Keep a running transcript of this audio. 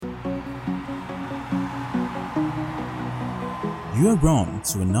You are on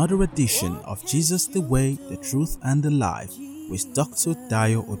to another edition of Jesus the Way, the Truth and the Life with Dr.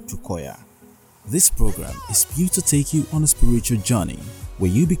 Dayo Odukoya. This program is built to take you on a spiritual journey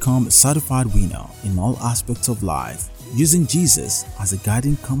where you become a certified winner in all aspects of life using Jesus as a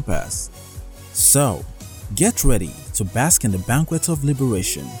guiding compass. So, get ready to bask in the banquet of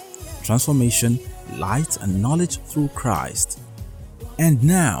liberation, transformation, light and knowledge through Christ. And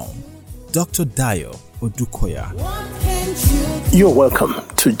now, Dr. Dayo Odukoya. You're welcome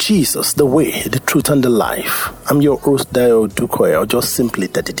to Jesus, the Way, the Truth and the Life. I'm your host, Dayo Odukoya, or just simply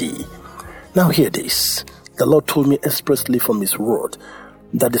Daddy D. Now hear this. The Lord told me expressly from His word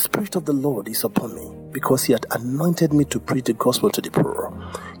that the Spirit of the Lord is upon me because He had anointed me to preach the gospel to the poor.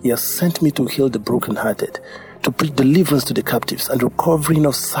 He has sent me to heal the brokenhearted, to preach deliverance to the captives and recovering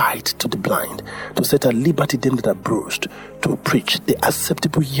of sight to the blind, to set at liberty them that are bruised, to preach the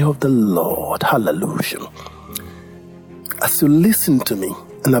acceptable year of the Lord. Hallelujah. As you listen to me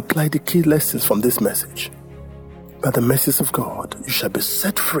and apply the key lessons from this message, by the mercies of God, you shall be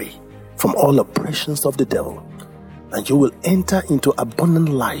set free from all oppressions of the devil, and you will enter into abundant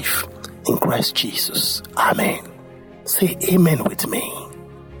life in Christ Jesus. Amen. Say amen with me.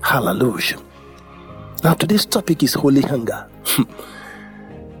 Hallelujah. Now today's topic is holy hunger.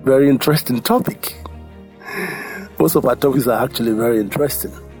 Very interesting topic. Most of our topics are actually very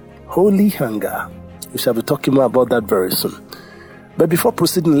interesting. Holy hunger. We shall be talking more about that very soon. But before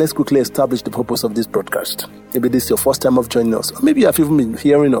proceeding, let's quickly establish the purpose of this broadcast. Maybe this is your first time of joining us, or maybe you have even been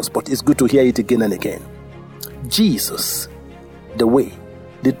hearing us, but it's good to hear it again and again. Jesus, the way,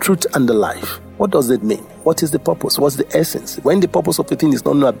 the truth and the life. What does it mean? What is the purpose? What's the essence? When the purpose of a thing is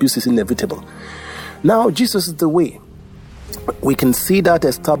not known, abuse is inevitable. Now, Jesus is the way. We can see that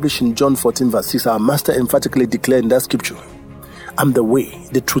established in John 14 verse 6. Our Master emphatically declared in that scripture, I'm the way,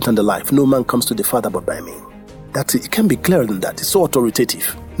 the truth and the life. No man comes to the Father but by me. That's it. It can be clearer than that. It's so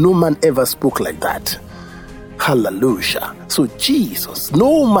authoritative. No man ever spoke like that. Hallelujah. So Jesus,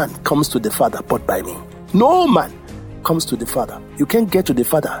 no man comes to the Father but by me. No man comes to the Father. You can't get to the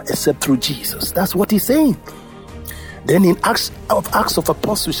Father except through Jesus. That's what he's saying. Then in Acts of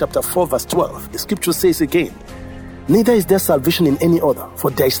Apostles chapter 4 verse 12, the scripture says again, neither is there salvation in any other, for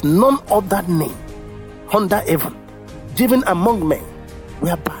there is none other name under heaven given among men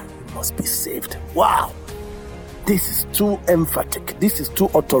whereby we must be saved. Wow. This is too emphatic. This is too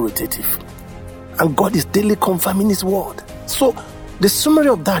authoritative. And God is daily confirming His word. So the summary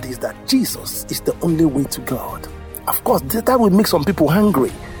of that is that Jesus is the only way to God. Of course, that will make some people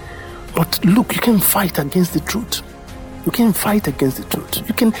hungry. But look, you can fight against the truth. You can fight against the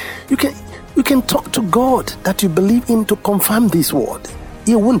truth. You can talk to God that you believe in to confirm this word.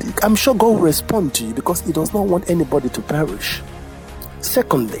 He won't. I'm sure God will respond to you because He does not want anybody to perish.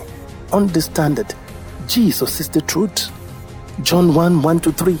 Secondly, understand that Jesus is the truth. John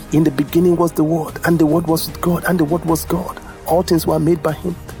 1:1-3. In the beginning was the Word, and the Word was with God, and the Word was God. All things were made by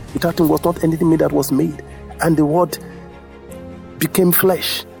Him. Without Him was not anything made that was made. And the Word became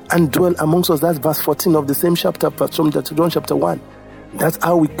flesh and dwelt amongst us. That's verse 14 of the same chapter from John chapter 1. That's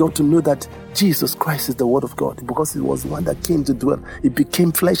how we got to know that Jesus Christ is the Word of God, because He was the one that came to dwell. He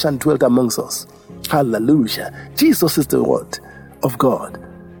became flesh and dwelt amongst us. Hallelujah. Jesus is the Word of God.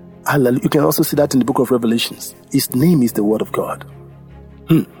 Hallelujah. You can also see that in the book of Revelations. His name is the Word of God.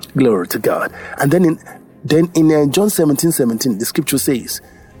 Glory to God. And then in John 17:17, the scripture says,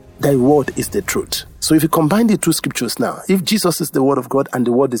 Thy word is the truth. So if you combine the two scriptures now, if Jesus is the Word of God and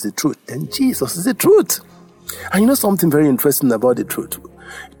the Word is the truth, then Jesus is the truth. And you know something very interesting about the truth?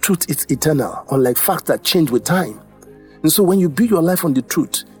 Truth is eternal, unlike facts that change with time. And so when you build your life on the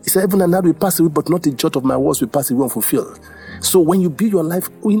truth, it says, heaven and earth will pass away, but not a jot of my words will pass away unfulfilled. So when you build your life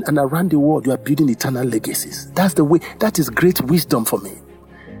in and around the world, you are building eternal legacies. That's the way. That is great wisdom for me.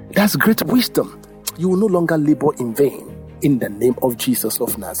 That's great wisdom. You will no longer labor in vain in the name of Jesus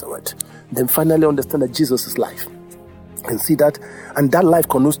of Nazareth. Then finally understand that Jesus is life. And see that, and that life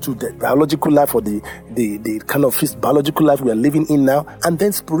connotes to the biological life, or the kind of biological life we are living in now, and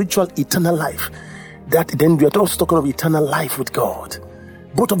then spiritual eternal life. That then we are also talking of eternal life with God.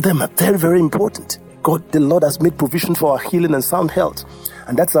 Both of them are very, very important. God, the Lord, has made provision for our healing and sound health.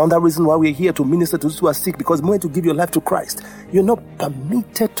 And that's another reason why we're here, to minister to those who are sick, because the moment you give your life to Christ, you're not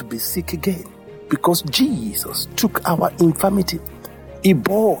permitted to be sick again, because Jesus took our infirmity. He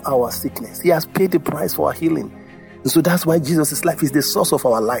bore our sickness. He has paid the price for our healing. And so that's why Jesus' life is the source of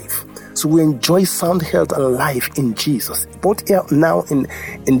our life. So we enjoy sound health and life in Jesus, both here now in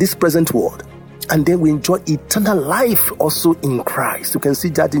this present world, and then we enjoy eternal life also in Christ. You can see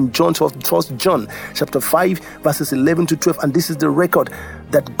that in John 1 John chapter 5 verses 11 to 12, and this is the record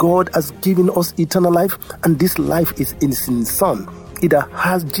that God has given us eternal life, and this life is in His Son. It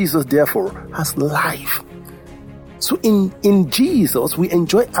has Jesus, therefore has life. So in Jesus we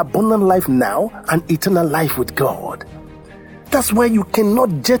enjoy abundant life now and eternal life with God. That's why you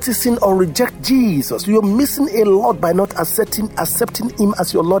cannot jettison or reject Jesus. You're missing a lot by not accepting Him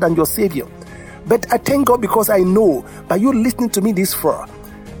as your Lord and your Savior. But I thank God, because I know by you listening to me this far,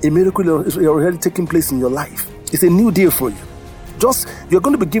 a miracle is already taking place in your life. It's a new day for you. You're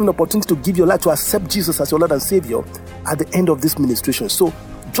going to be given an opportunity to give your life to accept Jesus as your Lord and Savior at the end of this ministration. So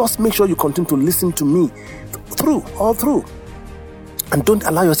just make sure you continue to listen to me all through. And don't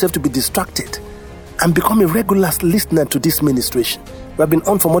allow yourself to be distracted. And become a regular listener to this ministration. We have been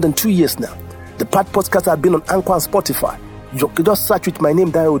on for more than 2 years now. The podcasts have been on Anchor and Spotify. You can just search with my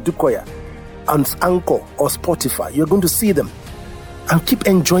name, Dayo Odukoya, on Anchor or Spotify. You're going to see them. And keep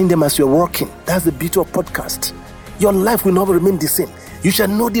enjoying them as you're working. That's the beauty of podcast. Your life will never remain the same. You shall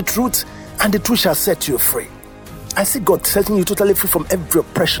know the truth, and the truth shall set you free. I see God setting you totally free from every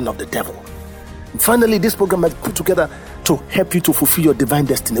oppression of the devil. And finally, this program has put together to help you to fulfill your divine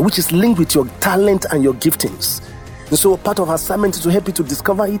destiny, which is linked with your talent and your giftings. And so part of our assignment is to help you to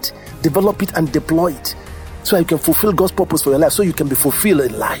discover it, develop it, and deploy it, so you can fulfill God's purpose for your life, so you can be fulfilled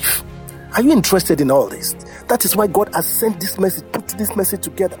in life. Are you interested in all this? That is why God has sent this message, put this message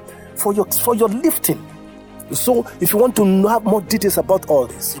together for your lifting. So if you want to have more details about all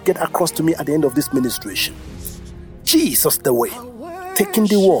this, you get across to me at the end of this ministration. Jesus the way, taking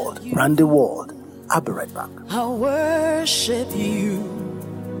the world around the world. I'll be right back. I worship you.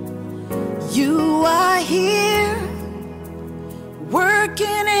 You are here, working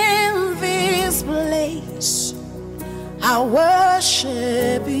in this place. I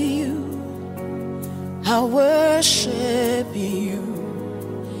worship you. I worship you.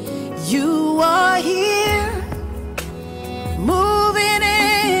 You are here, moving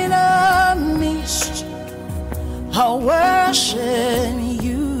in our midst. I worship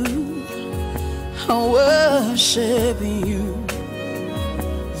you. I worship you.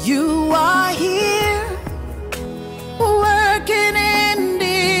 You are here, working in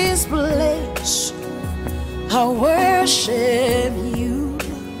this place. I worship you.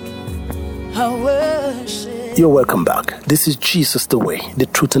 I worship. You're welcome back. This is Jesus the way, the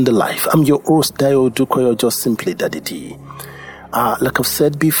truth, and the life. I'm your host, Dayo Odukoya, just simply Daddy D. Like I've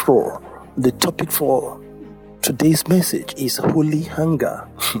said before, the topic for today's message is holy hunger.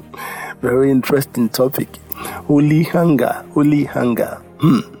 Very interesting topic. Holy hunger. Holy hunger.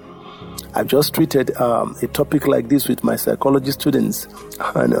 I've just treated a topic like this with my psychology students,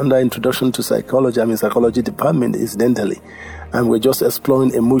 and under Introduction to Psychology, I'm in psychology department incidentally, and we're just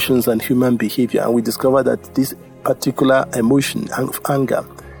exploring emotions and human behavior, and we discovered that this particular emotion, anger,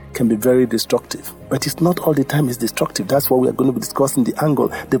 can be very destructive. But it's not all the time it's destructive. That's what we are going to be discussing, the angle,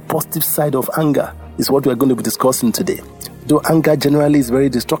 the positive side of anger is what we are going to be discussing today. Though anger generally is very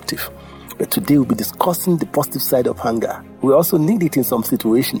destructive, but today we'll be discussing the positive side of anger. We also need it in some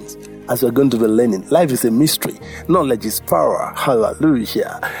situations, as we're going to be learning. Life is a mystery. Knowledge is power.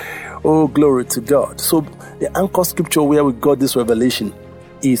 Hallelujah. Oh, glory to God. So the anchor scripture where we got this revelation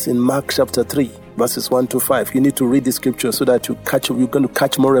is in Mark chapter 3, verses 1 to 5. You need to read the scripture so that you're going to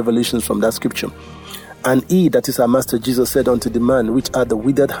catch more revelations from that scripture. And he, that is our master Jesus, said unto the man which had the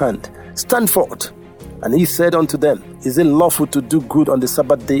withered hand, Stand forth. And he said unto them, Is it lawful to do good on the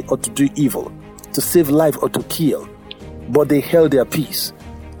Sabbath day, or to do evil, to save life or to kill? But they held their peace.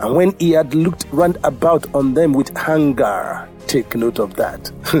 And when he had looked round about on them with hunger, take note of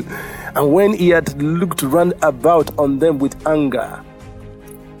that. And when he had looked round about on them with anger,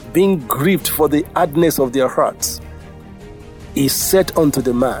 being grieved for the hardness of their hearts, he said unto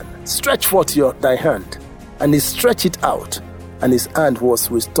the man, Stretch forth thy hand. And he stretched it out, and his hand was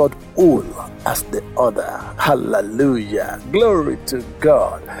restored whole as the other. Hallelujah. Glory to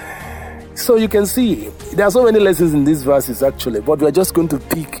God. So you can see, there are so many lessons in these verses actually, but we're just going to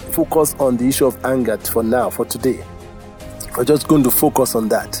focus on the issue of anger for now, for today. We're just going to focus on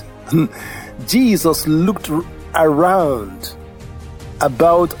that. Jesus looked around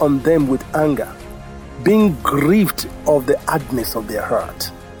about on them with anger, being grieved of the hardness of their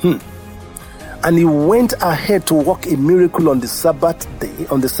heart. And he went ahead to work a miracle on the Sabbath,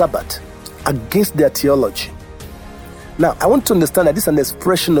 against their theology. Now, I want to understand that this is an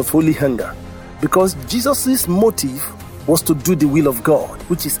expression of holy hunger, because Jesus' motive was to do the will of God,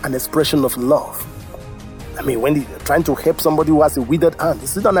 which is an expression of love. I mean, when you're trying to help somebody who has a withered hand,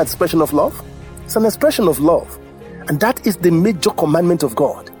 is it an expression of love? It's an expression of love. And that is the major commandment of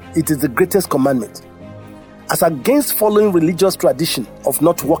God. It is the greatest commandment. As against following religious tradition of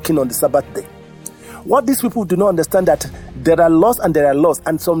not working on the Sabbath day. What these people do not understand that there are laws and there are laws,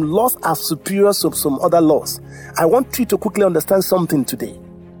 and some laws are superior to some other laws. I want you to quickly understand something today.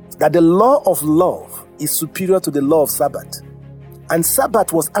 That the law of love is superior to the law of Sabbath. And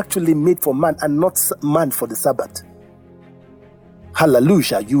Sabbath was actually made for man and not man for the Sabbath.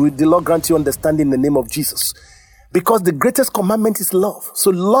 Hallelujah. The Lord grant you understanding in the name of Jesus. Because the greatest commandment is love.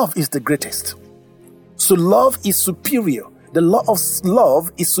 So love is the greatest. So love is superior. The law of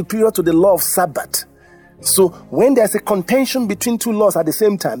love is superior to the law of Sabbath. So when there's a contention between two laws at the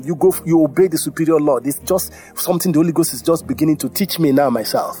same time, you obey the superior law. It's just something the Holy Ghost is just beginning to teach me now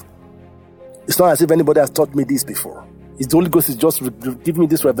myself. It's not as if anybody has taught me this before. It's the Holy Ghost is just giving me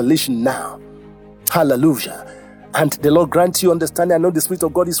this revelation now. Hallelujah. And the Lord grant you understanding. I know the Spirit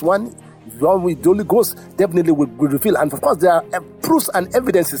of God is one. With the Holy Ghost definitely will reveal. And of course, there are proofs and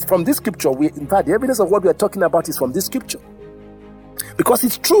evidences from this scripture. In fact, the evidence of what we are talking about is from this scripture. Because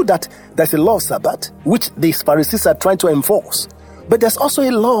it's true that there's a law of Sabbath, which these Pharisees are trying to enforce. But there's also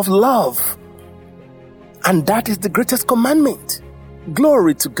a law of love. And that is the greatest commandment.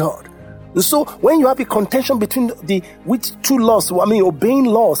 Glory to God. And so when you have a contention between which two laws, obeying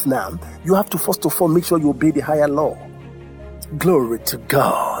laws now, you have to first of all make sure you obey the higher law. Glory to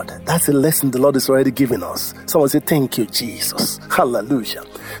God. That's a lesson the Lord is already giving us. Someone say, thank you, Jesus. Hallelujah.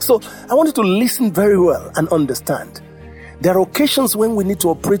 So I want you to listen very well and understand. There are occasions when we need to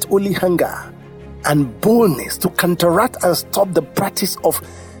operate holy hunger and boldness to counteract and stop the practice of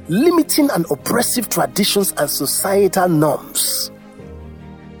limiting and oppressive traditions and societal norms.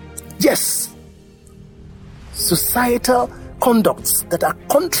 Yes, societal conducts that are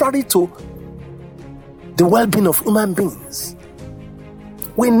contrary to the well-being of human beings.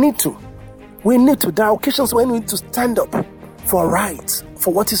 We need to. There are occasions when we need to stand up for rights,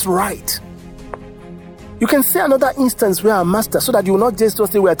 for what is right. You can see another instance where our master, so that you will not just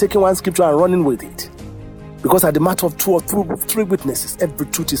say we are taking one scripture and running with it. Because at the matter of 2 or 3 witnesses, every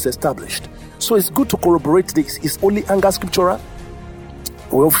truth is established. So it's good to corroborate this. Is only anger scriptural?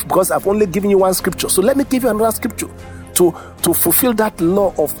 Well, because I've only given you one scripture. So let me give you another scripture to fulfill that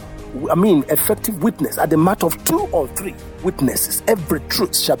law of, effective witness. At the matter of 2 or 3 witnesses, every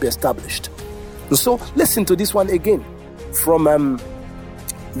truth shall be established. So listen to this one again from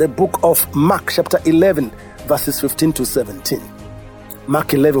the book of Mark chapter 11 verses 15 to 17.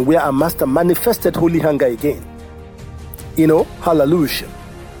 Mark 11, where our master manifested holy hunger again. Hallelujah.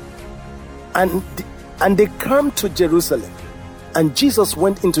 And they come to Jerusalem, and Jesus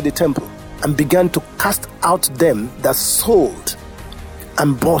went into the temple and began to cast out them that sold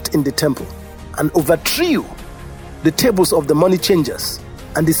and bought in the temple, and overthrew the tables of the money changers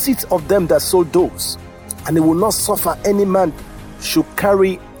and the seats of them that sold doves. And he will not suffer any man should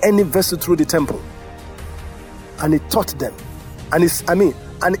carry any vessel through the temple. And he taught them. And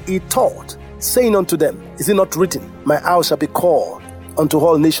he taught, saying unto them, is it not written, my house shall be called unto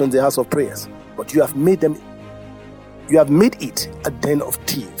all nations the house of prayers? But you have made it a den of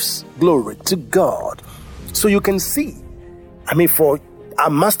thieves. Glory to God. So you can see, for our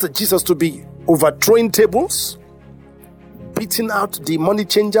master Jesus to be overthrowing tables, beating out the money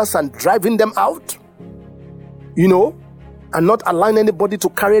changers and driving them out, and not allowing anybody to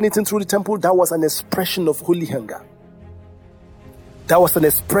carry anything through the temple, that was an expression of holy hunger. That was an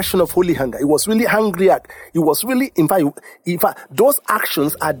expression of holy hunger. He was really hungry. He was really, in fact, those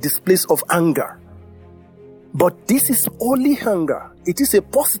actions are displays of anger. But this is holy hunger. It is a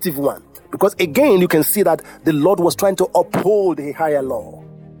positive one. Because again, you can see that the Lord was trying to uphold a higher law.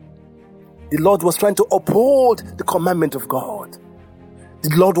 The Lord was trying to uphold the commandment of God.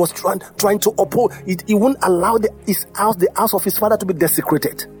 The Lord was trying to uphold it. He wouldn't allow the house of his father to be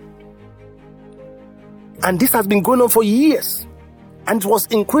desecrated. And this has been going on for years. And it was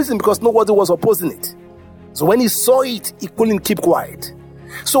increasing because nobody was opposing it. So when he saw it, he couldn't keep quiet.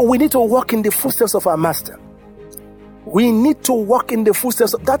 So we need to walk in the footsteps of our master. We need to walk in the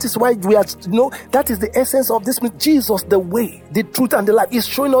footsteps. That is why that is the essence of this. Jesus, the way, the truth, and the life, is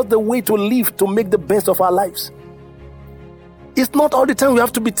showing us the way to live, to make the best of our lives. It's not all the time we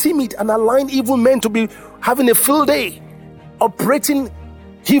have to be timid and allowing evil men to be having a field day, operating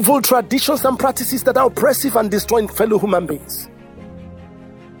evil traditions and practices that are oppressive and destroying fellow human beings.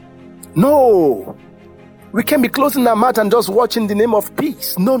 No, we can't be closing our mouth and just watching the name of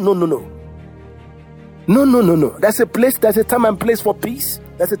peace. No. There's a time and place for peace.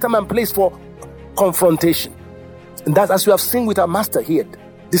 There's a time and place for confrontation. And that's as we have seen with our master here,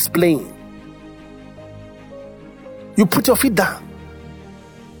 displaying. You put your feet down.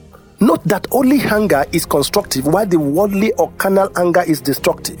 Note that holy hunger is constructive while the worldly or carnal anger is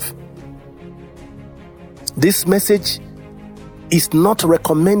destructive. This message is not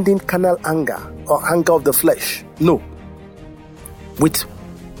recommending carnal anger or anger of the flesh. No. With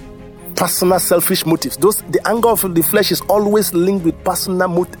personal selfish motives. The anger of the flesh is always linked with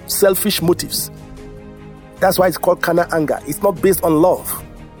personal selfish motives. That's why it's called carnal anger. It's not based on love.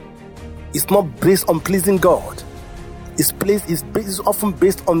 It's not based on pleasing God. It's often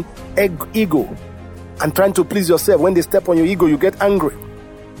based on ego and trying to please yourself. When they step on your ego, you get angry.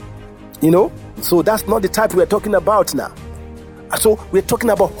 So that's not the type we're talking about now. So we're talking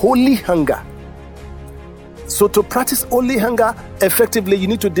about holy hunger. So to practice holy hunger effectively, you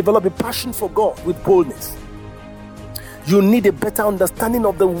need to develop a passion for God with boldness. You need a better understanding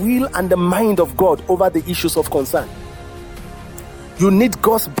of the will and the mind of God over the issues of concern. You need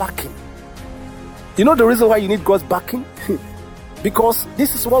God's backing. You know the reason why you need God's backing? Because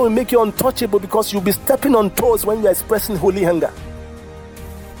this is what will make you untouchable, because you'll be stepping on toes when you're expressing holy hunger.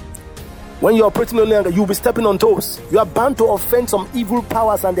 When you're operating holy hunger, you'll be stepping on toes. You are bound to offend some evil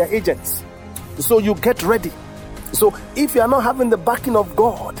powers and their agents. So you get ready. So if you are not having the backing of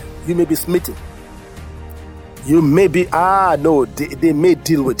God, you may be smitten. You may be, they may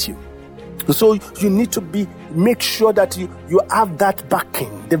deal with you. So you need to make sure that you have that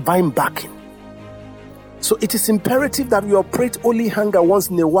backing, divine backing. So it is imperative that we operate holy hunger once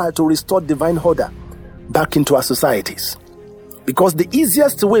in a while to restore divine order back into our societies. Because the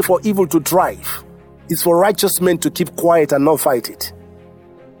easiest way for evil to thrive is for righteous men to keep quiet and not fight it.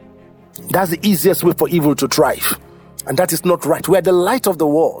 That's the easiest way for evil to thrive. And that is not right. We are the light of the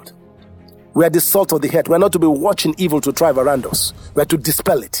world. We are the salt of the earth. We are not to be watching evil to thrive around us. We are to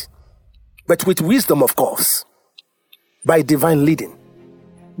dispel it. But with wisdom, of course. By divine leading.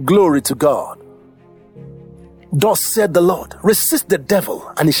 Glory to God. Thus said the Lord, resist the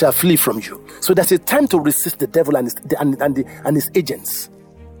devil and he shall flee from you. So there's a time to resist the devil and his agents.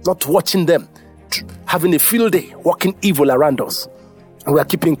 Not watching them, having a field day, walking evil around us. And we are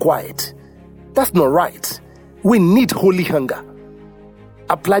keeping quiet. That's not right. We need holy hunger,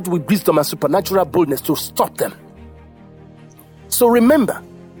 applied with wisdom and supernatural boldness to stop them. So remember,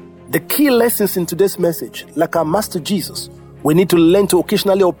 the key lessons in today's message, like our Master Jesus, we need to learn to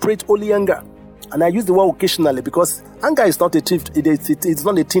occasionally operate holy hunger. And I use the word occasionally because anger is not it's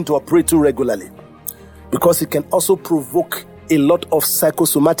not a thing to operate too regularly, because it can also provoke a lot of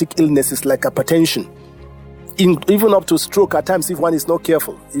psychosomatic illnesses like hypertension, even up to stroke at times if one is not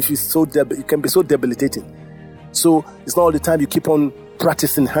careful. It can be so debilitating. So it's not all the time you keep on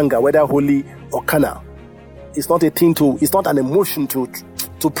practicing hunger, whether holy or carnal. It's not an emotion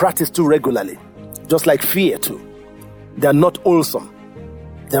to practice too regularly, just like fear too. They are not wholesome.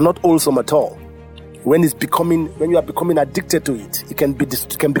 They are not wholesome at all. When you are becoming addicted to it, it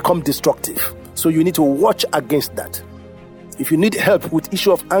can become destructive. So you need to watch against that. If you need help with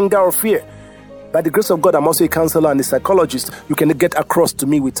issue of anger or fear, by the grace of God, I'm also a counselor and a psychologist. You can get across to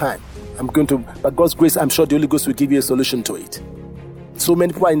me with time. By God's grace, I'm sure the Holy Ghost will give you a solution to it. So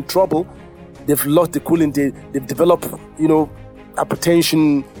many people are in trouble. They've lost the cooling. They've developed,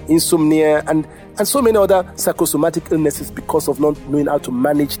 hypertension, insomnia, and so many other psychosomatic illnesses because of not knowing how to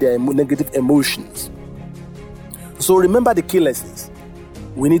manage their negative emotions. So remember the key lessons.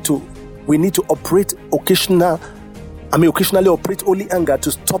 We need to occasionally operate holy anger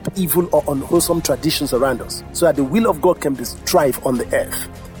to stop evil or unwholesome traditions around us, so that the will of God can thrive on the earth.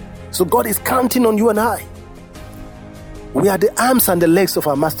 So God is counting on you and I. We are the arms and the legs of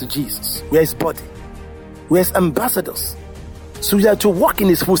our Master Jesus. We are his body. We are his ambassadors. So we are to walk in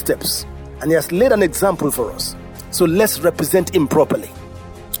his footsteps. And he has laid an example for us. So let's represent him properly.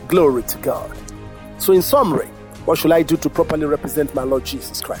 Glory to God. So in summary, what should I do to properly represent my Lord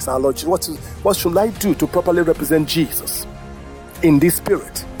Jesus Christ? Our Lord, what should I do to properly represent Jesus in this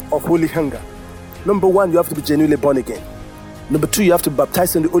spirit of holy hunger? Number 1, you have to be genuinely born again. Number 2, you have to be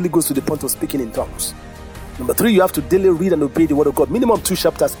baptized in the Holy Ghost to the point of speaking in tongues. Number 3, you have to daily read and obey the word of God. Minimum 2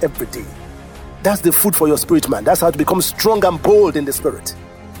 chapters every day. That's the food for your spirit, man. That's how to become strong and bold in the spirit.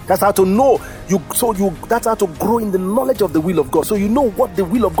 That's how to know that's how to grow in the knowledge of the will of God. So you know what the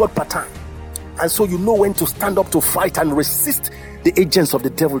will of God pertains. And so you know when to stand up to fight and resist the agents of the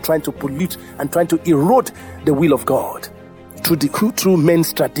devil trying to pollute and trying to erode the will of God through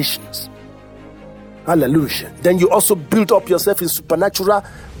men's traditions. Hallelujah. Then you also build up yourself in supernatural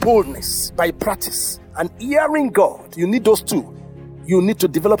boldness by practice and hearing God. You need those two. You need to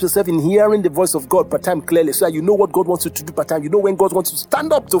develop yourself in hearing the voice of God per time clearly, so that you know what God wants you to do per time. You know when God wants you to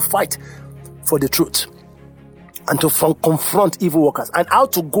stand up to fight for the truth. and to confront evil workers, and how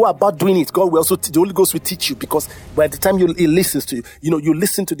to go about doing it. God will also, the Holy Ghost will teach you, because by the time He listens to you, you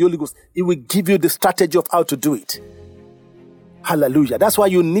listen to the Holy Ghost, He will give you the strategy of how to do it. Hallelujah. That's why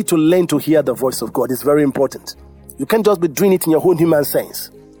you need to learn to hear the voice of God. It's very important. You can't just be doing it in your own human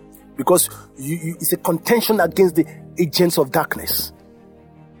sense, because it's a contention against the agents of darkness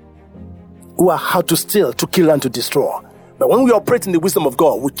who are out to steal, to kill, and to destroy. But when we operate in the wisdom of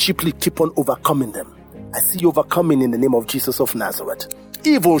God, we cheaply keep on overcoming them. I see you overcoming in the name of Jesus of Nazareth.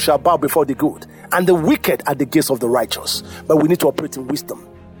 Evil shall bow before the good, and the wicked at the gates of the righteous. But we need to operate in wisdom.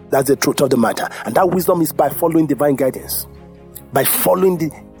 That's the truth of the matter. And that wisdom is by following divine guidance, by following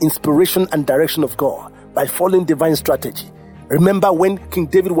the inspiration and direction of God, by following divine strategy. Remember when King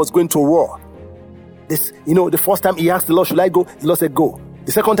David was going to war? The first time he asked the Lord, should I go? The Lord said, go.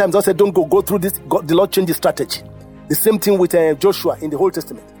 The second time, the Lord said, don't go. Go through this. God, the Lord changed his strategy. The same thing with Joshua in the Old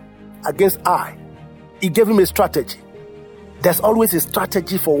Testament against Ai. He gave him a strategy. There's always a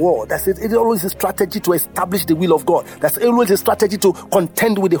strategy for war. It's always a strategy to establish the will of God. There's always a strategy to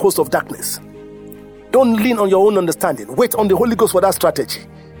contend with the host of darkness. Don't lean on your own understanding. Wait on the Holy Ghost for that strategy.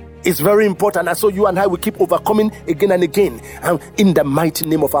 It's very important. And so you and I will keep overcoming again and again, in the mighty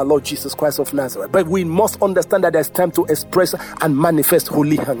name of our Lord Jesus Christ of Nazareth. But we must understand that there's time to express and manifest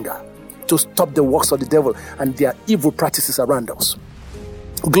holy hunger, to stop the works of the devil and their evil practices around us.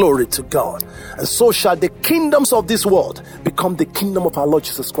 Glory to God. And so shall the kingdoms of this world become the kingdom of our Lord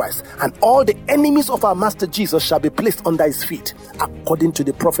Jesus Christ, and all the enemies of our Master Jesus shall be placed under his feet, according to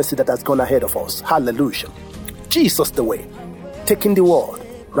the prophecy that has gone ahead of us. Hallelujah. Jesus the way, taking the world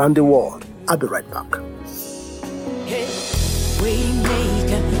round the world. I'll be right back. Hey, we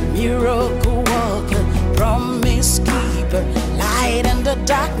make a miracle worker, promise keeper, light in the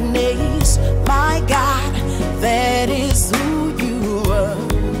darkness. My God, that is who you are.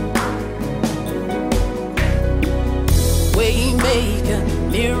 We make a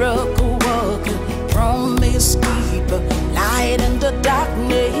miracle worker, promise keeper, light in the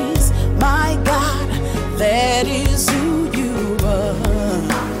darkness. My God, that is who you are.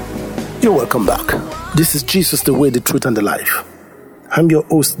 You're welcome back. This is Jesus the way, the truth, and the life. I'm your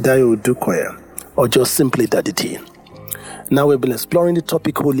host, Dayo Dukoya, or just simply Daddy T. Now we've been exploring the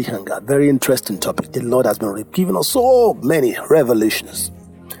topic holy hunger. Very interesting topic. The Lord has been giving us so many revelations,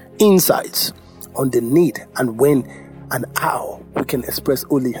 insights on the need and when and how we can express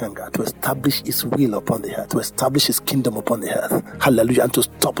holy hunger to establish his will upon the earth, to establish his kingdom upon the earth. Hallelujah. And to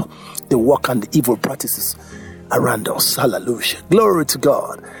stop the work and the evil practices around us. Hallelujah. Glory to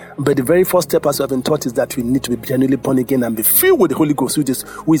God. But the very first step, as we have been taught, is that we need to be genuinely born again and be filled with the Holy Ghost,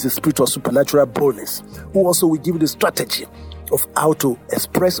 who is the spirit of supernatural boldness, who also will give you the strategy of how to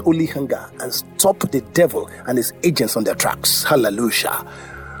express holy hunger and stop the devil and his agents on their tracks. Hallelujah.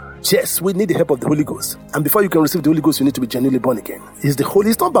 Yes, we need the help of the Holy Ghost. And before you can receive the Holy Ghost, you need to be genuinely born again.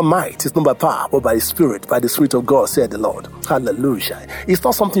 It's not by might, it's not by power, but by the Spirit, by the Spirit of God, said the Lord. Hallelujah. It's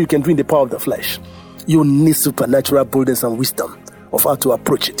not something you can do in the power of the flesh. You need supernatural boldness and wisdom of how to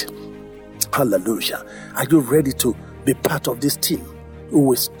approach it. Hallelujah. Are you ready to be part of this team who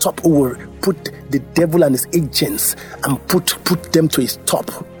will put the devil and his agents and put them to his top?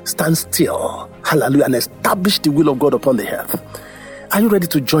 Stand still. Hallelujah. And establish the will of God upon the earth. Are you ready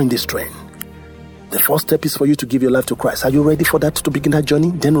to join this train? The first step is for you to give your life to Christ. Are you ready for that, to begin that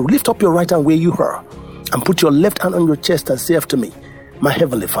journey? Then lift up your right hand where you are and put your left hand on your chest and say after me, my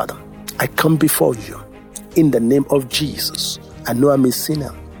Heavenly Father, I come before you in the name of Jesus. I know I'm a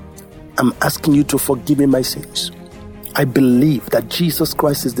sinner. I'm asking you to forgive me my sins. I believe that Jesus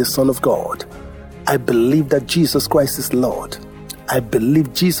Christ is the Son of God. I believe that Jesus Christ is Lord. I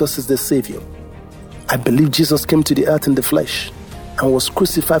believe Jesus is the Savior. I believe Jesus came to the earth in the flesh and was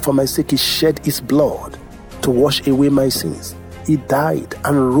crucified for my sake. He shed his blood to wash away my sins. He died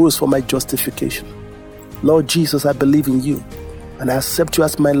and rose for my justification. Lord Jesus, I believe in you and I accept you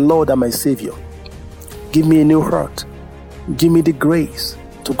as my Lord and my Savior. Give me a new heart. Give me the grace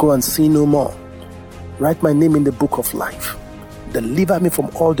to go and sin no more. Write my name in the book of life. Deliver me from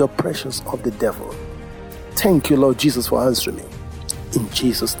all the oppressions of the devil. Thank you, Lord Jesus, for answering me. In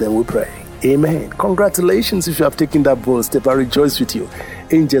Jesus' name we pray. Amen. Congratulations if you have taken that bold step. I rejoice with you.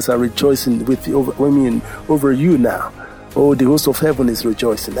 Angels are rejoicing with you, over you now. Oh, the host of heaven is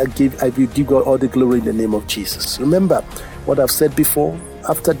rejoicing. I will give God all the glory in the name of Jesus. Remember what I've said before.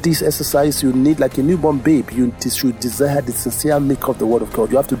 After this exercise, you need, like a newborn babe, you should desire the sincere milk of the word of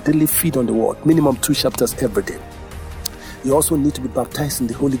God. You have to daily feed on the word, minimum 2 chapters every day. You also need to be baptized in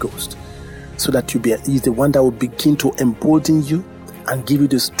the Holy Ghost, so that He's the one that will begin to embolden you and give you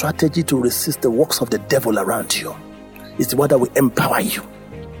the strategy to resist the works of the devil around you. It's the one that will empower you.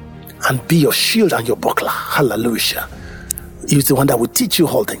 and be your shield and your buckler. Hallelujah. He's the one that will teach you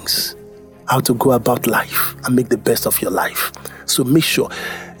all things, how to go about life and make the best of your life. So make sure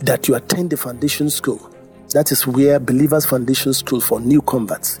that you attend the foundation school. That is where Believers Foundation School for new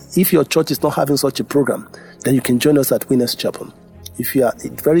converts. If your church is not having such a program, then you can join us at Winners Chapel. If you are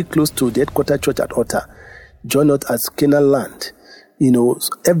very close to the headquarters church at Otta, join us at Canaan Land.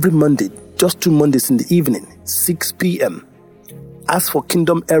 Every Monday, just 2 Mondays in the evening, 6 p.m. Ask for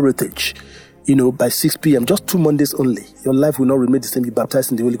Kingdom Heritage, by 6 p.m., just 2 Mondays only. Your life will not remain the same. Be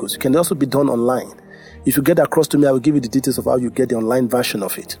baptized in the Holy Ghost. It can also be done online. If you get across to me, I will give you the details of how you get the online version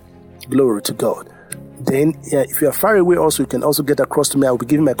of it. Glory to God. Then, if you are far away also, you can also get across to me. I will be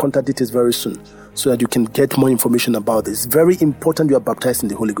giving my contact details very soon so that you can get more information about this. It's very important you are baptized in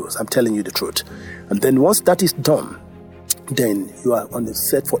the Holy Ghost. I'm telling you the truth. And then once that is done, then you are on the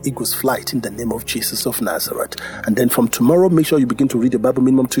set for Eagle's flight in the name of Jesus of Nazareth. And then from tomorrow, make sure you begin to read the Bible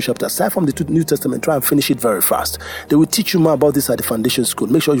minimum 2 chapters. Aside from the New Testament, try and finish it very fast. They will teach you more about this at the foundation school.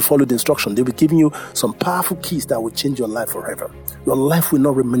 Make sure you follow the instruction. They will be giving you some powerful keys that will change your life forever. Your life will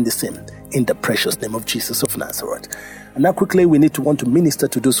not remain the same in the precious name of Jesus of Nazareth. And now quickly, we need to want to minister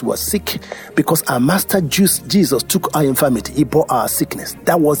to those who are sick, because our Master Jesus took our infirmity. He bore our sickness.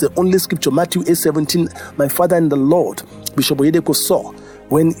 That was the only scripture, Matthew 8:17, my Father in the Lord, Bishop Oyedepo saw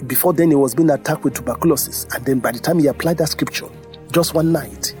when before then he was being attacked with tuberculosis. And then by the time he applied that scripture, just one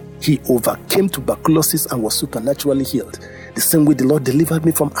night, he overcame tuberculosis and was supernaturally healed. The same way the Lord delivered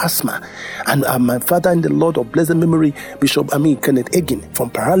me from asthma. And my Father in the Lord of blessed memory, Kenneth Hagin, from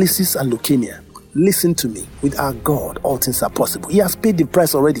paralysis and leukemia. Listen to me. With our God, all things are possible. He has paid the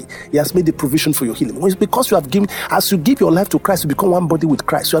price already. He has made the provision for your healing. It's because you have given, as you give your life to Christ, you become one body with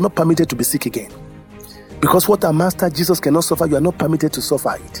Christ. You are not permitted to be sick again. Because what our Master Jesus cannot suffer, you are not permitted to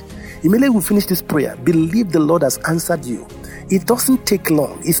suffer it. Immediately we finish this prayer, believe the Lord has answered you. It doesn't take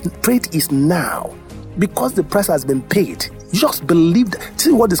long. Faith is now. Because the price has been paid, just believe that.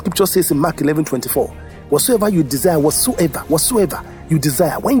 See what the scripture says in Mark 11:24. Whatsoever you desire, whatsoever you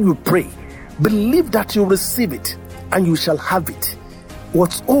desire, when you pray, believe that you receive it and you shall have it.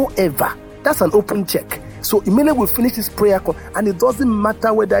 Whatsoever. That's an open check. So immediately we finish this prayer, and it doesn't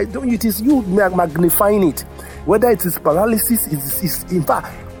matter whether it is you magnifying it, whether it is paralysis. Is in fact,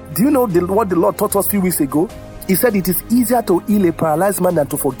 do you know what the Lord taught us a few weeks ago? He said it is easier to heal a paralyzed man than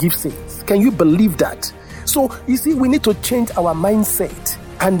to forgive sins. Can you believe that? So you see, we need to change our mindset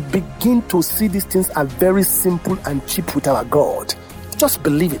and begin to see these things are very simple and cheap with our God. Just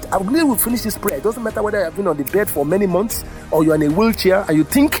believe it. I believe we'll finish this prayer. It doesn't matter whether you have been on the bed for many months or you're in a wheelchair and you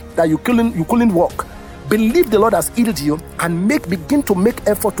think that you couldn't walk. Believe the Lord has healed you and begin to make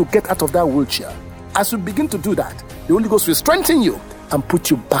effort to get out of that wheelchair. As you begin to do that, the Holy Ghost will strengthen you and put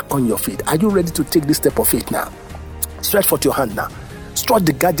you back on your feet. Are you ready to take this step of faith now? Stretch forth your hand now. Strike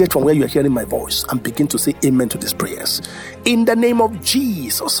the gadget from where you are hearing my voice and begin to say amen to these prayers. In the name of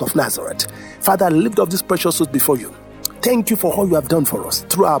Jesus of Nazareth, Father, I lift up this precious souls before you. Thank you for all you have done for us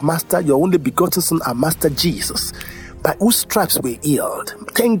through our Master, your only begotten Son, our Master Jesus, by whose stripes we healed.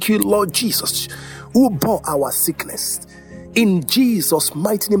 Thank you, Lord Jesus, who bore our sickness. In Jesus'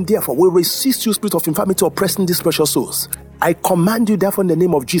 mighty name, therefore, we resist you, spirit of infirmity, oppressing these precious souls. I command you, therefore, in the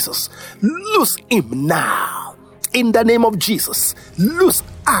name of Jesus, loose him now. In the name of Jesus, loose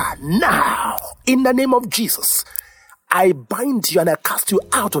her now. In the name of Jesus, I bind you and I cast you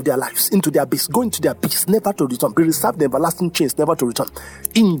out of their lives into their abyss. Go into their abyss, never to return. Be reserved in everlasting chains, never to return.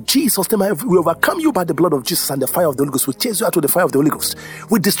 In Jesus' name, we overcome you by the blood of Jesus and the fire of the Holy Ghost. We chase you out with the fire of the Holy Ghost.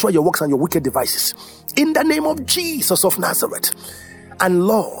 We destroy your works and your wicked devices. In the name of Jesus of Nazareth. And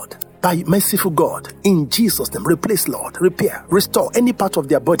Lord, by merciful God, in Jesus' name, replace, Lord, repair, restore any part of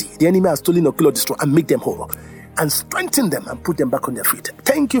their body the enemy has stolen or killed or destroyed, and make them whole. And strengthen them and put them back on their feet.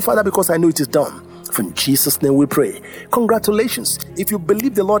 Thank you, Father, because I know it is done. In Jesus' name we pray. Congratulations. If you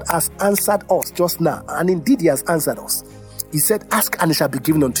believe the Lord has answered us just now, and indeed He has answered us. He said, ask and it shall be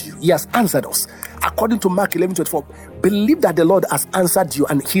given unto you. He has answered us. According to Mark 11:24, believe that the Lord has answered you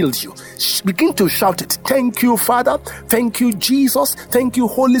and healed you. Begin to shout it. Thank you, Father. Thank you, Jesus. Thank you,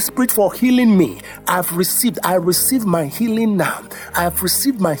 Holy Spirit, for healing me. I receive my healing now. I have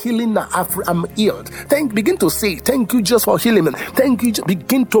received my healing now. I'm healed. Begin to say, thank you, Jesus, for healing me. Thank you.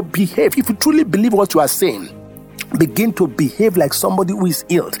 Begin to behave. If you truly believe what you are saying, begin to behave like somebody who is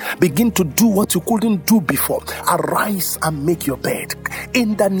healed. Begin to do what you couldn't do before. Arise and make your bed.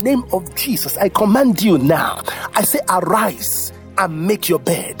 In the name of Jesus, I command you now. I say, arise and make your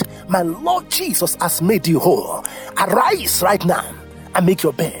bed. My Lord Jesus has made you whole. Arise right now and make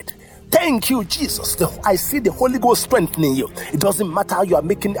your bed. Thank you, Jesus. I see the Holy Ghost strengthening you. It doesn't matter how you are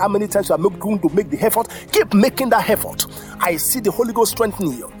making, how many times you are going to make the effort. Keep making that effort. I see the Holy Ghost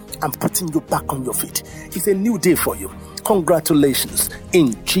strengthening you. and putting you back on your feet. It's a new day for you. Congratulations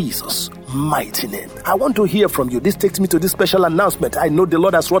in Jesus' mighty name. I want to hear from you. This takes me to this special announcement. I know the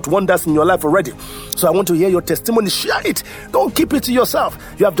Lord has wrought wonders in your life already. So I want to hear your testimony. Share it. Don't keep it to yourself.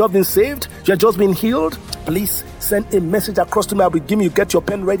 You have just been saved. You have just been healed. Please send a message across to me. I'll be giving you, get your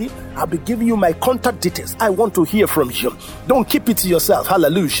pen ready. I'll be giving you my contact details. I want to hear from you. Don't keep it to yourself.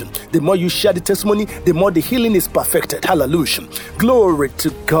 Hallelujah. The more you share the testimony, the more the healing is perfected. Hallelujah. Glory to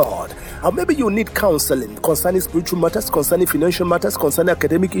God. Or maybe you need counseling concerning spiritual matters, concerning financial matters, concerning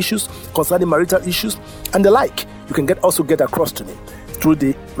academic issues, concerning marital issues, and the like. You can also get across to me through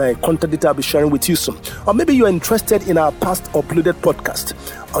my contact data I'll be sharing with you soon. Or maybe you're interested in our past uploaded podcast,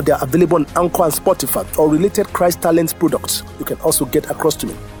 or they're available on Anchor and Spotify, or related Christ Talents products. You can also get across to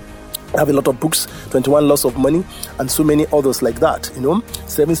me. I have a lot of books, 21 Laws of Money, and so many others like that,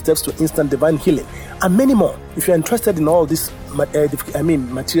 7 Steps to Instant Divine Healing, and many more. If you're interested in all these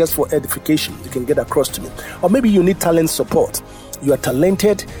materials for edification, you can get across to me. Or maybe you need talent support. You are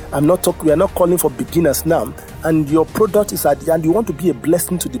talented. We are not calling for beginners now, and your product is and you want to be a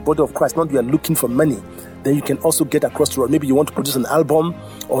blessing to the body of Christ, not you are looking for money. Then you can also get across to, maybe you want to produce an album,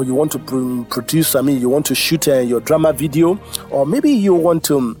 or you want to you want to shoot your drama video, or maybe you want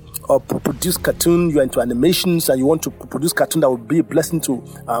to produce cartoon, you're into animations and you want to produce cartoon that will be a blessing to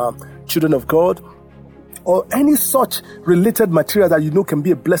children of God, or any such related material that you know can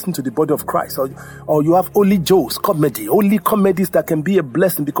be a blessing to the body of Christ, or you have only jokes, only comedies that can be a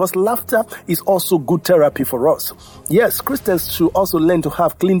blessing, because laughter is also good therapy for us. Yes, Christians should also learn to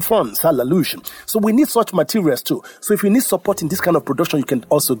have clean funds. Hallelujah. So we need such materials too. So if you need support in this kind of production, you can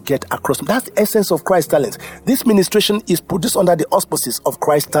also get across. That's the essence of Christ Talents. This ministration is produced under the auspices of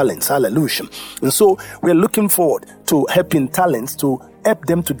Christ Talents. Hallelujah. And so we're looking forward to helping talents to help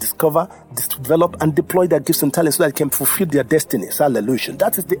them to discover, develop, and deploy their gifts and talents so that they can fulfill their destinies. Hallelujah.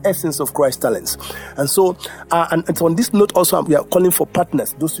 That is the essence of Christ Talents. And so, and on this note also, we are calling for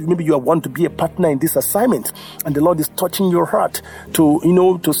partners. Those maybe you want to be a partner in this assignment, and the Lord is touching your heart to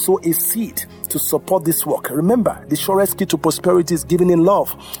sow a seed to support this work. Remember, the surest key to prosperity is giving in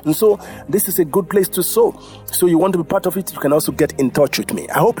love. And so this is a good place to sow. So you want to be part of it, you can also get in touch with me.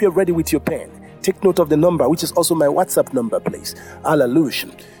 I hope you're ready with your pen. Take note of the number, which is also my WhatsApp number, please.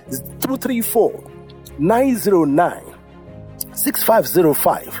 Hallelujah. It's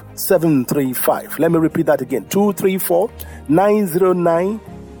 234-909-6505-735. Let me repeat that again.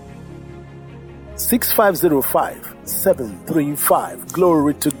 234-909-6505-735.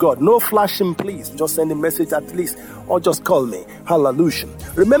 Glory to God. No flashing, please. Just send a message at least, or just call me. Hallelujah.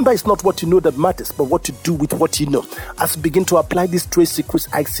 Remember, it's not what you know that matters, but what you do with what you know. As you begin to apply these 3 secrets,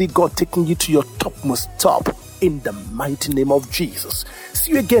 I see God taking you to your topmost top in the mighty name of Jesus.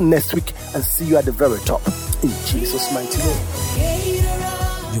 See you again next week, and see you at the very top in Jesus' mighty name.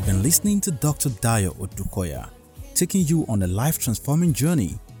 You've been listening to Dr. Dayo Odukoya, taking you on a life-transforming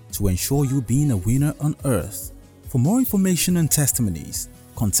journey to ensure you being a winner on earth. For more information and testimonies,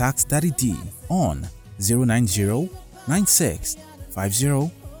 contact Daddy D on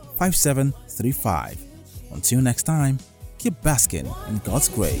 090-9650-5735. Until next time, keep basking in God's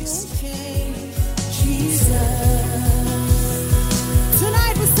grace. Jesus.